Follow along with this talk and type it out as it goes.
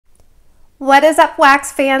What is up,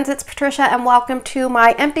 wax fans? It's Patricia and welcome to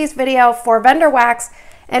my Empties video for vendor wax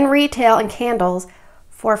and retail and candles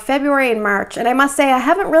for February and March. And I must say I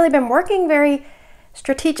haven't really been working very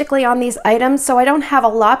strategically on these items, so I don't have a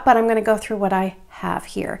lot, but I'm going to go through what I have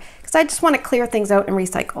here because I just want to clear things out and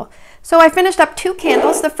recycle. So I finished up 2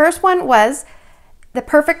 candles. The first one was the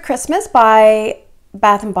Perfect Christmas by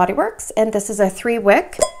Bath & Body Works, and this is a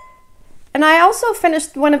 3-wick. And I also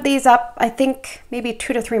finished one of these up, I think maybe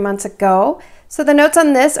 2 to 3 months ago. So the notes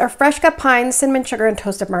on this are fresh cut pine, cinnamon sugar, and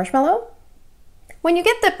toasted marshmallow. When you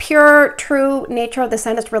get the pure, true nature of the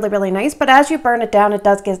scent, it's really, really nice. But as you burn it down, it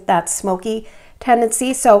does get that smoky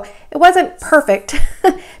tendency. So it wasn't perfect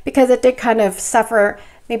because it did kind of suffer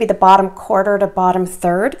maybe the bottom quarter to bottom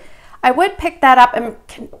third. I would pick that up and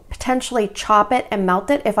potentially chop it and melt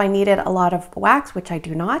it if I needed a lot of wax, which I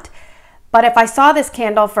do not. But if I saw this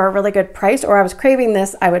candle for a really good price or I was craving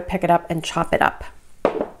this, I would pick it up and chop it up.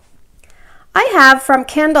 I have from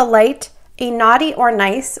Candle-lite a Naughty or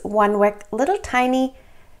Nice 1-wick little tiny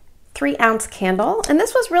 3-ounce candle. And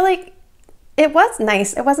this was really, it was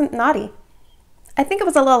nice. It wasn't naughty. I think it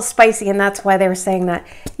was a little spicy, and that's why they were saying that.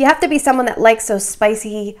 You have to be someone that likes those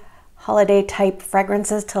spicy holiday type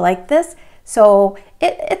fragrances to like this. So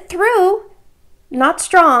it threw. Not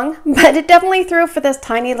strong, but it definitely threw for this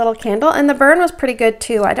tiny little candle, and the burn was pretty good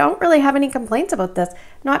too. I don't really have any complaints about this.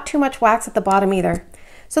 Not too much wax at the bottom either.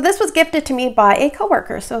 So this was gifted to me by a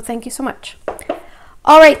coworker, so thank you so much.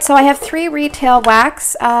 All right, so I have 3 retail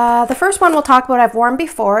wax. The first one we'll talk about I've worn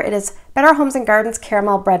before. It is Better Homes and Gardens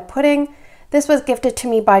Caramel Bread Pudding. This was gifted to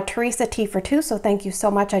me by Teresa T for 2, so thank you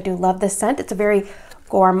so much. I do love this scent. It's a very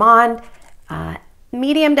gourmand,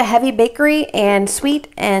 medium to heavy bakery and sweet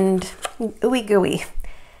and ooey gooey.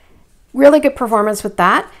 Really good performance with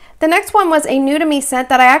that. The next one was a new to me scent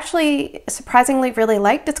that I actually surprisingly really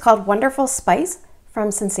liked. It's called Wonderful Spice from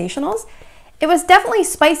Scentsationals. It was definitely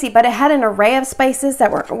spicy, but it had an array of spices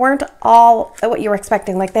that weren't all what you were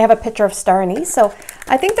expecting. Like they have a picture of star anise. So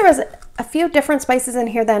I think there was a few different spices in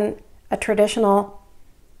here than a traditional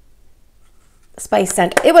spice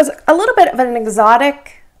scent. It was a little bit of an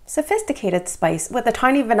exotic, sophisticated spice with a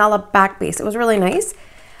tiny vanilla back base. It was really nice.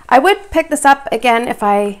 I would pick this up again if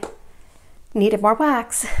I needed more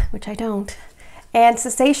wax, which I don't. And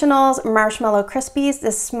Scentsationals Marshmallow Crispies.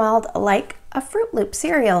 This smelled like a Fruit Loop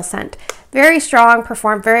cereal scent. Very strong,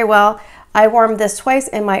 performed very well. I warmed this twice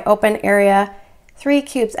in my open area, 3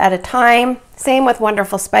 cubes at a time. Same with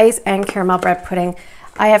Wonderful Spice and Caramel Bread Pudding.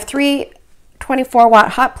 I have 3 24-watt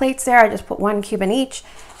hot plates there. I just put 1 cube in each,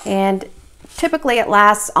 and typically it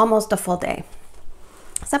lasts almost a full day.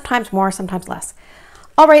 Sometimes more, sometimes less.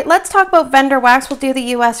 All right, let's talk about vendor wax. We'll do the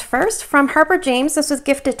US first. From Harper James, this was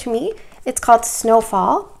gifted to me. It's called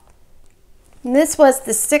Snowfall. And this was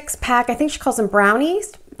the 6-pack. I think she calls them brownie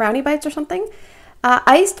bites or something.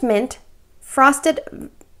 Iced mint,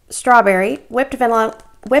 frosted strawberry, whipped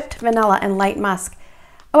vanilla, and light musk.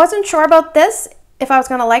 I wasn't sure about this, if I was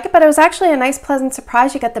going to like it, but it was actually a nice pleasant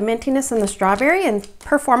surprise. You got the mintiness and the strawberry, and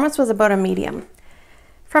performance was about a medium.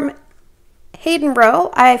 From Hayden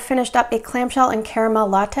Rowe, I finished up a clamshell and caramel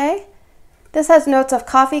latte. This has notes of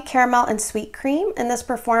coffee, caramel, and sweet cream, and this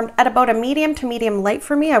performed at about a medium to medium light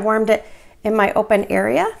for me. I warmed it in my open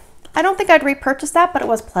area. I don't think I'd repurchase that, but it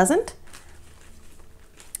was pleasant.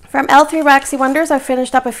 From L3 Waxy Wonders, I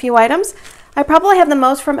finished up a few items. I probably have the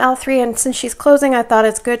most from L3, and since she's closing, I thought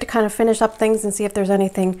it's good to kind of finish up things and see if there's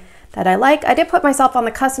anything that I like. I did put myself on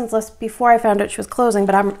the customs list before I found out she was closing,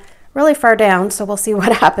 but I'm really far down, so we'll see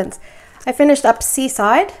what happens. I finished up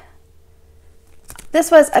Seaside.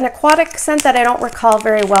 This was an aquatic scent that I don't recall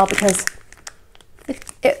very well because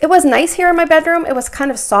it was nice here in my bedroom. It was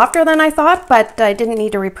kind of softer than I thought, but I didn't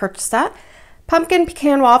need to repurchase that. Pumpkin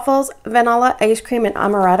pecan waffles, vanilla ice cream, and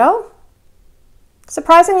amaretto.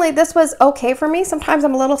 Surprisingly, this was okay for me. Sometimes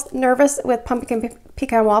I'm a little nervous with pumpkin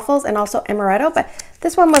pecan waffles and also amaretto, but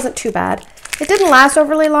this one wasn't too bad. It didn't last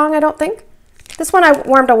overly long, I don't think. This one I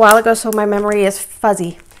warmed a while ago, so my memory is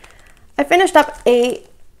fuzzy. I finished up a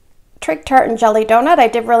Trig Tart and Jelly Donut. I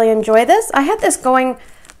did really enjoy this. I had this going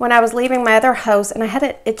when I was leaving my other house, and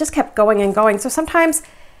it just kept going and going. So sometimes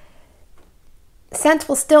scents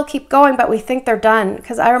will still keep going, but we think they're done,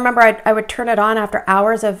 because I remember I would turn it on after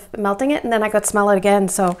hours of melting it, and then I could smell it again.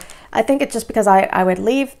 So I think it's just because I would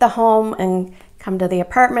leave the home and come to the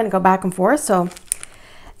apartment and go back and forth. So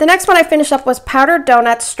the next one I finished up was Powdered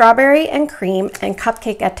Donuts, Strawberry and Cream, and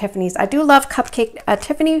Cupcake at Tiffany's. I do love Cupcake at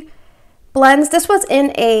Tiffany blends. This was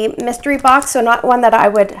in a mystery box, so not one that I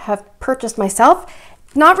would have purchased myself.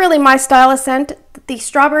 Not really my style of scent. The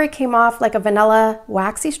strawberry came off like a vanilla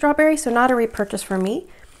waxy strawberry, so not a repurchase for me.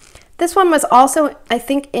 This one was also, I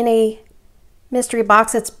think, in a mystery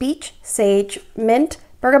box. It's beach, sage, mint,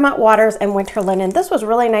 bergamot waters, and winter linen. This was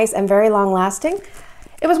really nice and very long lasting.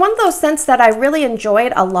 It was one of those scents that I really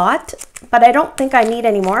enjoyed a lot, but I don't think I need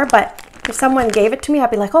anymore. But if someone gave it to me,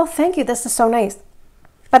 I'd be like, oh, thank you, this is so nice.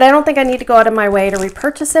 But I don't think I need to go out of my way to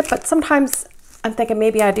repurchase it, but sometimes I'm thinking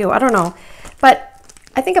maybe I do, I don't know. But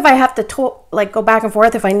I think if I have to go back and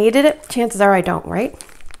forth if I needed it, chances are I don't, right?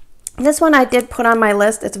 This one I did put on my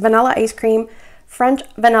list. It's vanilla ice cream, French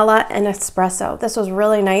vanilla, and espresso. This was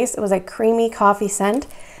really nice. It was a creamy coffee scent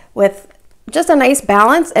with just a nice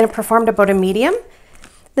balance, and it performed about a medium.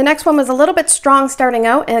 The next one was a little bit strong starting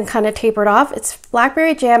out and kind of tapered off. It's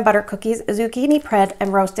blackberry jam butter cookies, zucchini bread,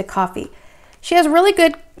 and roasted coffee. She has really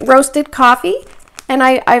good roasted coffee, and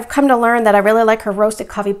I've come to learn that I really like her roasted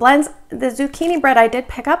coffee blends. The zucchini bread I did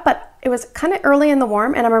pick up, but it was kind of early in the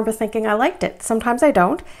warm, and I remember thinking I liked it. Sometimes I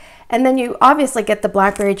don't. And then you obviously get the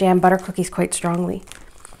blackberry jam butter cookies quite strongly.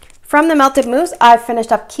 From the melted mousse, I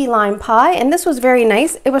finished up key lime pie, and this was very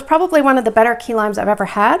nice. It was probably one of the better key limes I've ever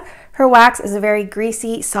had. Her wax is a very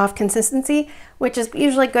greasy, soft consistency, which is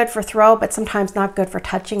usually good for throw, but sometimes not good for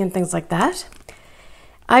touching and things like that.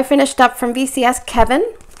 I finished up from VCS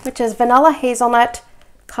Kevin, which is vanilla hazelnut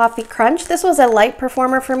coffee crunch. This was a light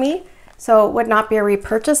performer for me, so it would not be a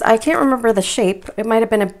repurchase. I can't remember the shape. It might have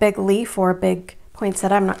been a big leaf or a big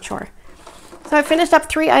poinsettia, I'm not sure. So I finished up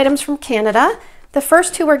 3 items from Canada. The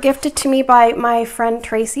first 2 were gifted to me by my friend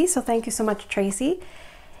Tracy, so thank you so much, Tracy.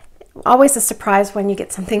 Always a surprise when you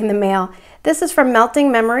get something in the mail. This is from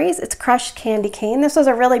Melting Memories. It's crushed candy cane. This was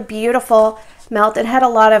a really beautiful melt. It had a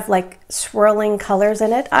lot of like swirling colors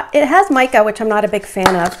in it. It has mica, which I'm not a big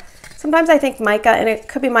fan of. Sometimes I think mica, and it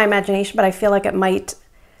could be my imagination, but I feel like it might,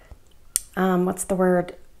 what's the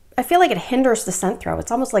word? I feel like it hinders the scent throw.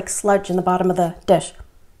 It's almost like sludge in the bottom of the dish.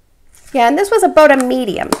 Yeah, and this was about a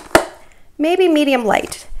medium, maybe medium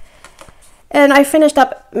light. And I finished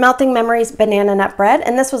up Melting Memories banana nut bread,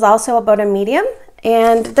 and this was also about a medium,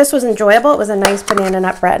 and this was enjoyable. It was a nice banana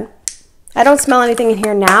nut bread. I don't smell anything in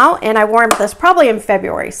here now, and I warmed this probably in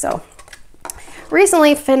February, so.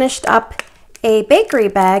 Recently finished up a bakery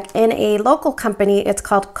bag in a local company. It's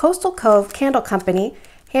called Coastal Cove Candle Company,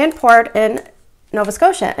 hand poured in Nova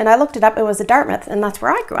Scotia, and I looked it up. It was a Dartmouth, and that's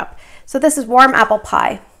where I grew up. So this is warm apple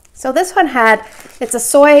pie. So this one it's a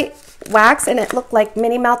soy wax, and it looked like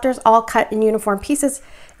mini melters all cut in uniform pieces.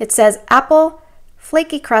 It says apple,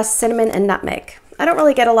 flaky crust, cinnamon, and nutmeg. I don't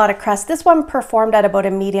really get a lot of crust. This one performed at about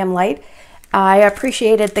a medium light. I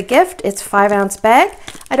appreciated the gift. It's a 5-ounce bag.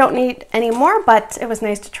 I don't need any more, but it was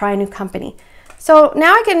nice to try a new company. So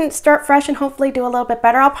now I can start fresh and hopefully do a little bit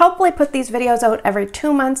better. I'll probably put these videos out every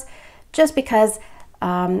 2 months just because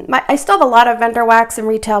I still have a lot of vendor wax and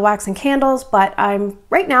retail wax and candles, but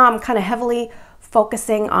right now I'm kind of heavily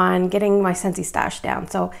focusing on getting my Scentsy stash down.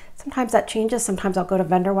 So sometimes that changes. Sometimes I'll go to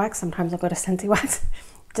vendor wax. Sometimes I'll go to Scentsy wax.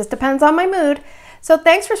 Just depends on my mood. So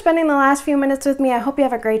thanks for spending the last few minutes with me. I hope you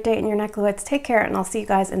have a great day in your neck of the woods. Take care, and I'll see you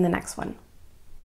guys in the next one.